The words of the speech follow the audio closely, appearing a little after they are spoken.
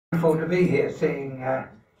Wonderful to be here, seeing a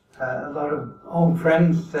lot of old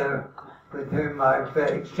friends with whom I've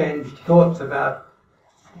exchanged thoughts about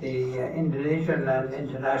the Indonesian and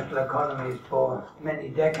international economies for many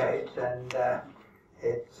decades, and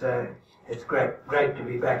it's great to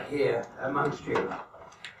be back here amongst you.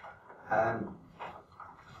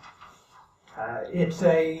 It's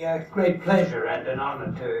a great pleasure and an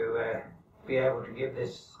honour to be able to give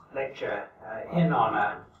this lecture in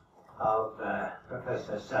honour of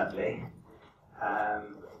Professor Sadli.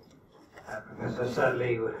 Professor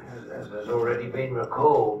Sadli, as has already been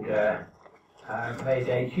recalled, made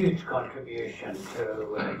a huge contribution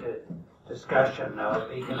to discussion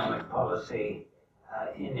of economic policy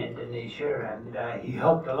in Indonesia, and he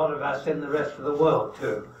helped a lot of us in the rest of the world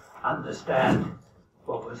to understand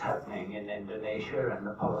what was happening in Indonesia and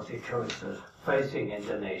the policy choices facing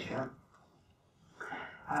Indonesia.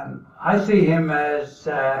 I see him as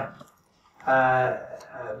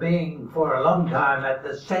being for a long time at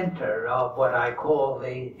the center of what I call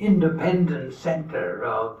the independent center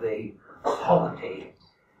of the polity.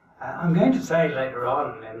 I'm going to say later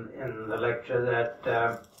on in the lecture that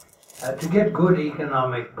to get good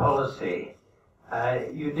economic policy,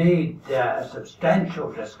 you need a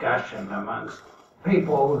substantial discussion amongst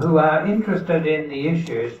people who are interested in the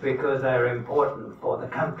issues because they're important for the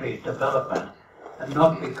country's development, and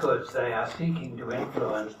not because they are seeking to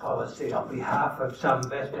influence policy on behalf of some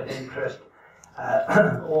vested interest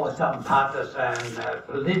or some partisan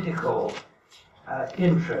political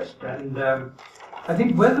interest. And I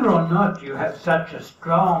think whether or not you have such a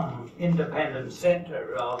strong independent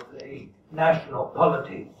centre of the national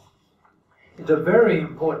polity is a very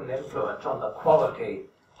important influence on the quality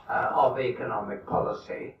of economic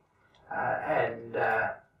policy. And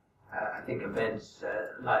I think events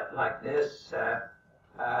like this,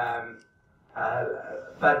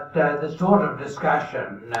 but the sort of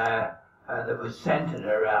discussion that was centered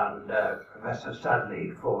around Professor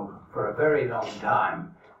Sadli for a very long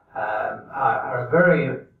time are a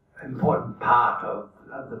very important part of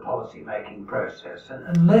the policy-making process. And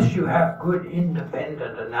unless you have good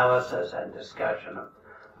independent analysis and discussion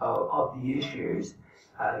of the issues,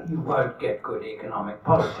 you won't get good economic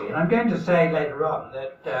policy. And I'm going to say later on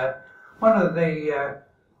that one of the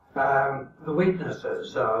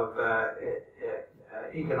weaknesses of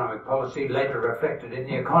economic policy later reflected in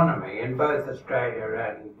the economy in both Australia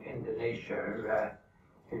and Indonesia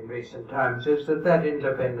in recent times is that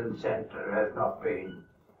independent centre has not been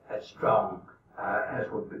as strong as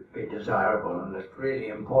would be desirable, and it's really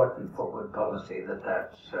important for good policy that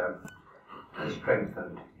that's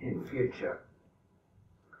strengthened in future.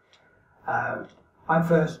 I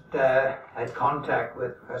first had contact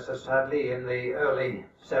with Professor Sadli in the early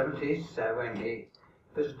 70s when he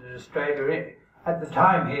visited Australia. At the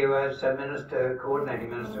time he was a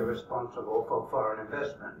coordinating minister responsible for foreign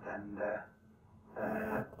investment, and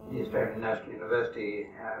the Australian National University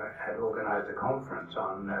had organised a conference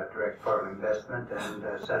on direct foreign investment, and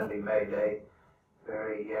Sadli made a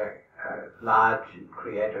very large and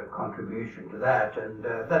creative contribution to that, and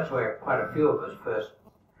that's where quite a few of us first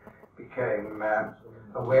became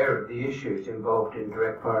aware of the issues involved in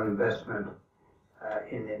direct foreign investment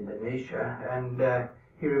in Indonesia, and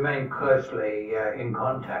he remained closely in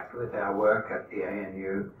contact with our work at the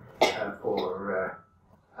ANU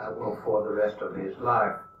for the rest of his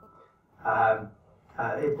life.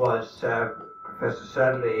 It was Professor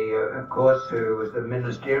Sadli, of course, who was the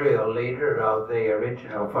ministerial leader of the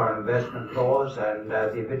original foreign investment laws and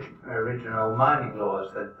the original mining laws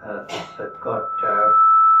that got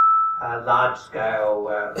large-scale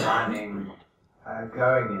mining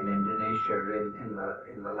going in Indonesia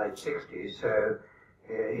in the late 60s. So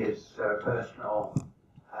his personal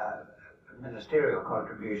ministerial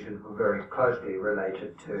contributions were very closely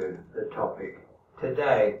related to the topic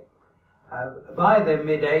today. By the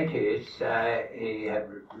mid-80s, he had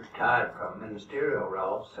retired from ministerial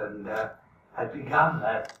roles and had begun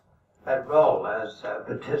that role as a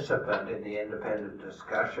participant in the independent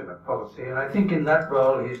discussion of policy. And I think in that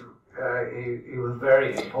role he was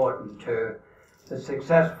very important to the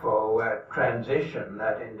successful transition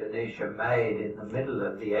that Indonesia made in the middle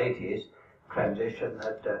of the 80s, transition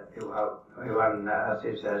that Iwan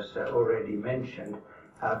Aziz has already mentioned,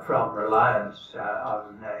 from reliance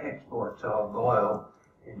on exports of oil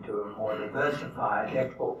into a more diversified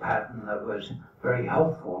export pattern that was very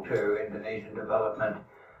helpful to Indonesian development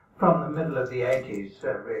from the middle of the 80s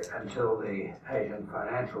until the Asian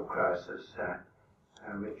financial crisis,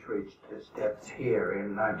 which reached its depths here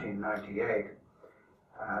in 1998.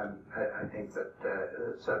 I think that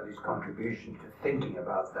Sadli's contribution to thinking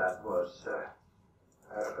about that were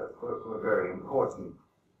very important.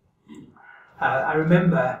 I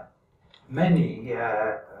remember many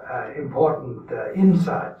important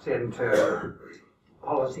insights into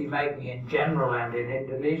policy making in general and in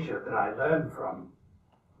Indonesia that I learned from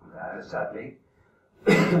Sadli.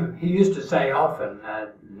 He used to say often,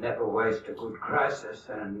 never waste a good crisis,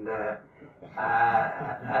 and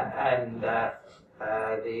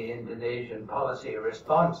the Indonesian policy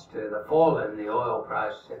response to the fall in the oil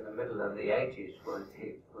price in the middle of the 80s was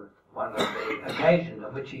one of the occasions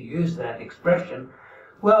on which he used that expression.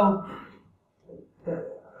 Well,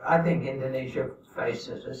 I think Indonesia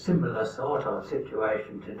faces a similar sort of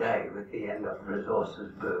situation today with the end of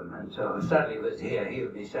resources boom, and so if Sadli was here, he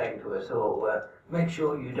would be saying to us all, make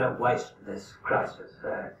sure you don't waste this crisis.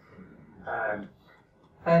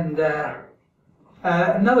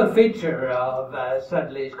 Another feature of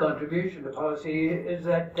Sadli's contribution to policy is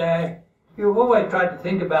that he always tried to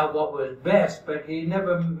think about what was best, but he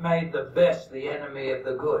never made the best the enemy of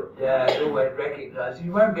the good. He always recognized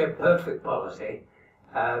you won't get perfect policy,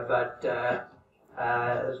 but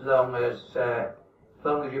as long as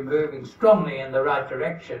you're moving strongly in the right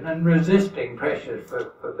direction and resisting pressures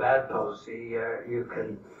for bad policy, you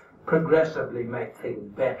can progressively make things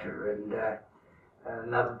better. And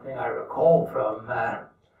another thing I recall from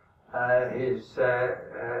his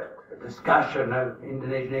discussion of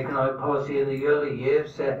Indonesian economic policy in the early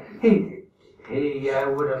years, he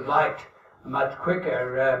would have liked a much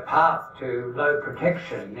quicker path to low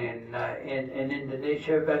protection in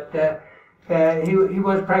Indonesia, but he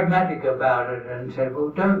was pragmatic about it and said, well,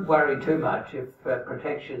 don't worry too much. If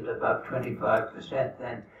protection's above 25%,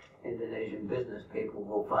 then Indonesian business people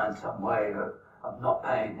will find some way of not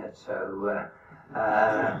paying it, so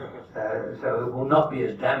it will not be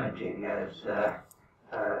as damaging as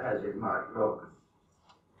it might look.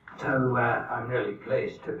 So I'm really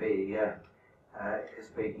pleased to be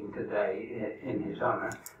speaking today in his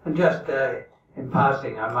honour. And just in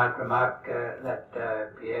passing, I might remark that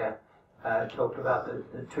Pierre talked about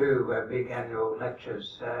the two big annual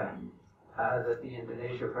lectures that the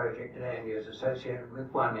Indonesia Project at ANU is associated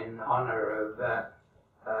with, one in honour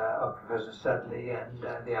of Professor Sadli and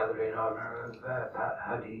the other in honour of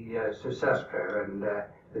Hadi Susastra, and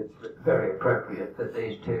it's very appropriate that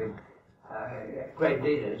these two great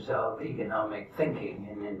leaders of economic thinking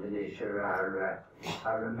in Indonesia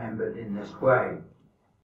are remembered in this way.